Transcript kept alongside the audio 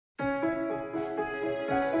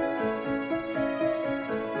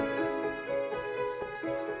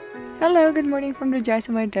Hello, good morning from the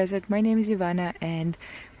Jaisalmer desert. My name is Ivana and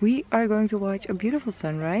we are going to watch a beautiful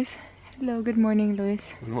sunrise. Hello, good morning, Luis.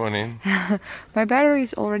 Good morning. My battery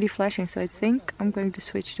is already flashing, so I think I'm going to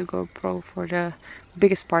switch to GoPro for the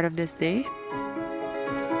biggest part of this day.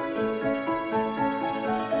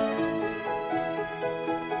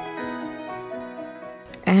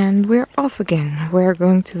 And we're off again. We're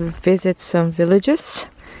going to visit some villages,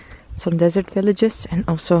 some desert villages, and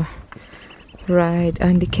also ride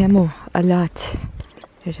on the camel a lot.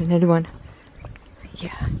 There's another one.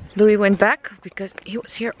 Yeah, Louis went back because he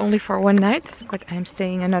was here only for one night, but I'm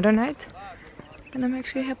staying another night. And I'm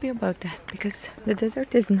actually happy about that because the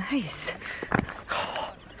desert is nice.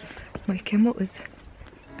 Oh, my camel is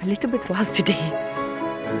a little bit wild today.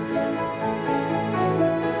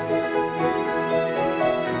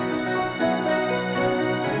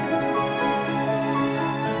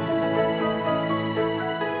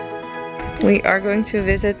 We are going to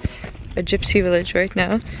visit a gypsy village right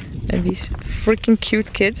now, and these freaking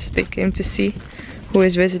cute kids, they came to see who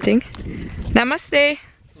is visiting. Namaste!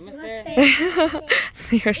 Namaste!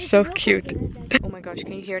 They are so cute. Oh my gosh,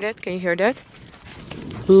 can you hear that? Can you hear that?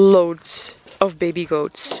 Loads of baby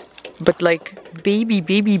goats, but like baby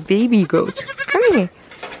goats. Come here.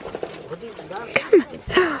 Come.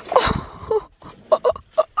 Oh.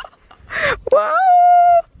 Wow!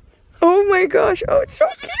 Oh my gosh, oh, it's so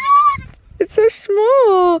cute! It's so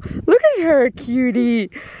small. Look at her, cutie.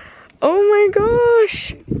 Oh my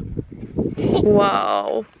gosh.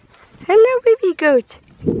 Wow. Hello, baby goat.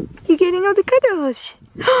 You getting all the cuddles?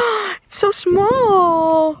 It's so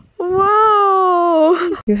small.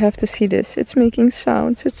 Wow. You have to see this. It's making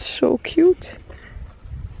sounds. It's so cute.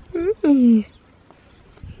 Hey,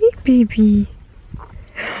 baby.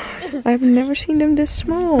 I've never seen them this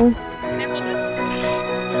small.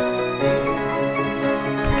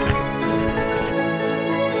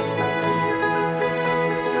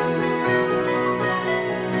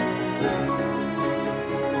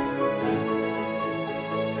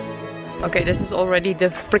 Okay, this is already the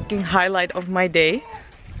freaking highlight of my day.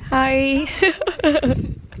 Hi!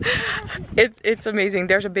 It's amazing.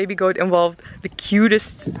 There's a baby goat involved. The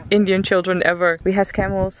cutest Indian children ever. We have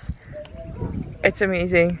camels. It's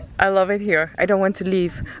amazing. I love it here. I don't want to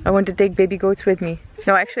leave. I want to take baby goats with me.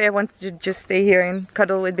 No, actually I want to just stay here and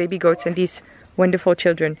cuddle with baby goats and these wonderful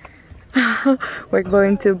children. We're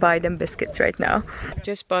going to buy them biscuits right now.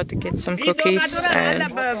 Just bought the kids some cookies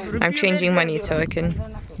and I'm changing money so I can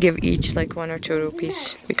give each like 1 or 2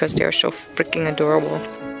 rupees because they are so freaking adorable.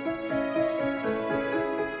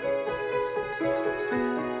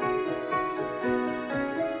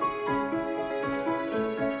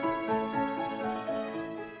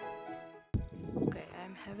 Okay,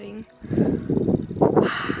 I'm having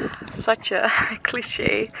such a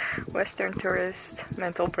cliche Western tourist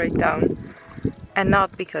mental breakdown, and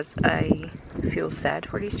not because I feel sad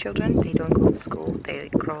for these children. They don't go to school, they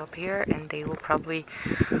grow up here and they will probably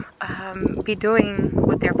be doing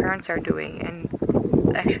what their parents are doing.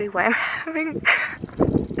 And actually why I'm having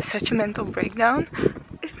such a mental breakdown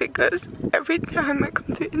is because every time I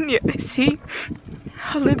come to India I see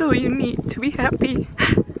how little you need to be happy.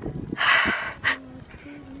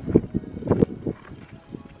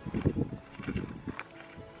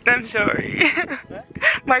 I'm sorry.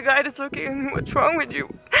 My guide is looking at me, what's wrong with you?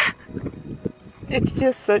 It's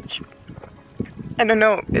just such, I don't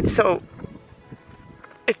know, it's so,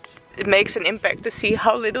 it makes an impact to see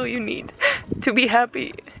how little you need to be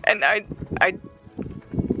happy. And I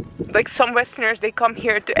like some Westerners, they come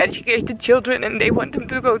here to educate the children and they want them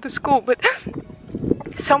to go to school, but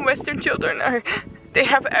some Western children they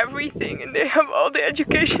have everything and they have all the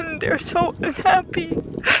education and they're so unhappy.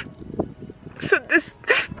 So this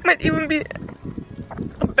might even be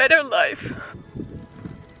a better life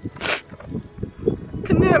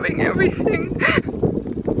than having everything.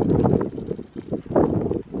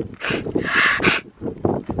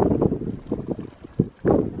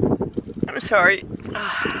 I'm sorry.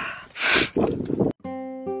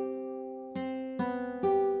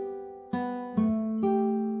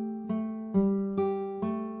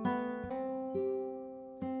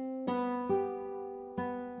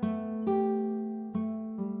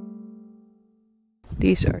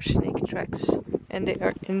 These are snake tracks and they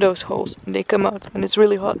are in those holes and they come out when it's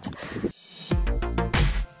really hot.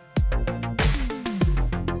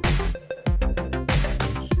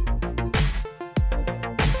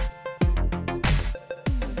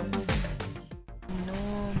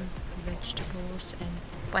 No vegetables and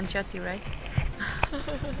panchati, right?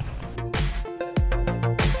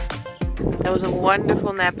 That was a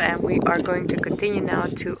wonderful nap and we are going to continue now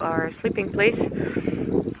to our sleeping place.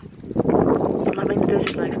 Loving the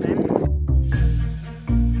just like them.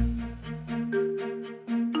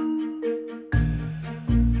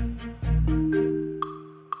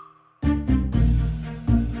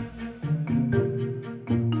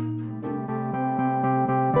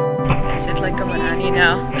 I sit like a banana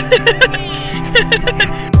now.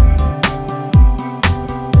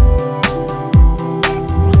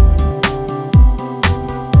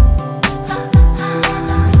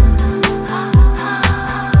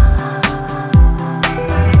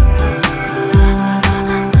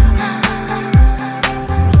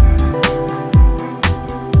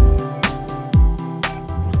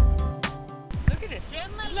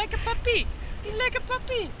 Like a puppy. He's like a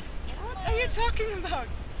puppy. What are you talking about?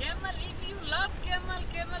 Camel, if you love camel,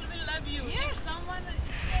 camel will love you. Yes. If someone is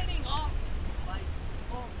scaring off,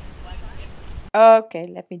 Okay,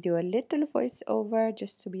 let me do a little voiceover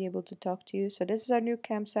just to be able to talk to you. So this is our new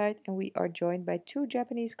campsite and we are joined by 2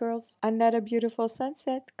 Japanese girls. Another beautiful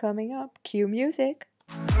sunset coming up. Cue music.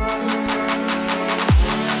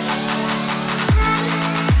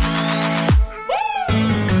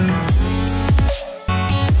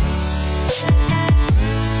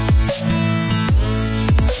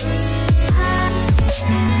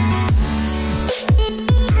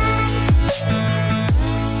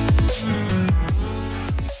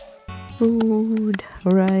 Food,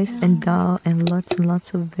 rice and dal and lots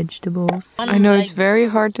of vegetables. I know it's very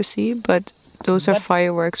hard to see, but those are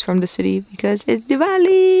fireworks from the city because it's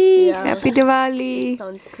Diwali! Yeah. Happy Diwali!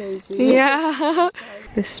 Sounds crazy. Yeah!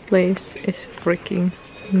 This place is freaking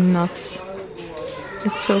nuts.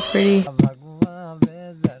 It's so pretty.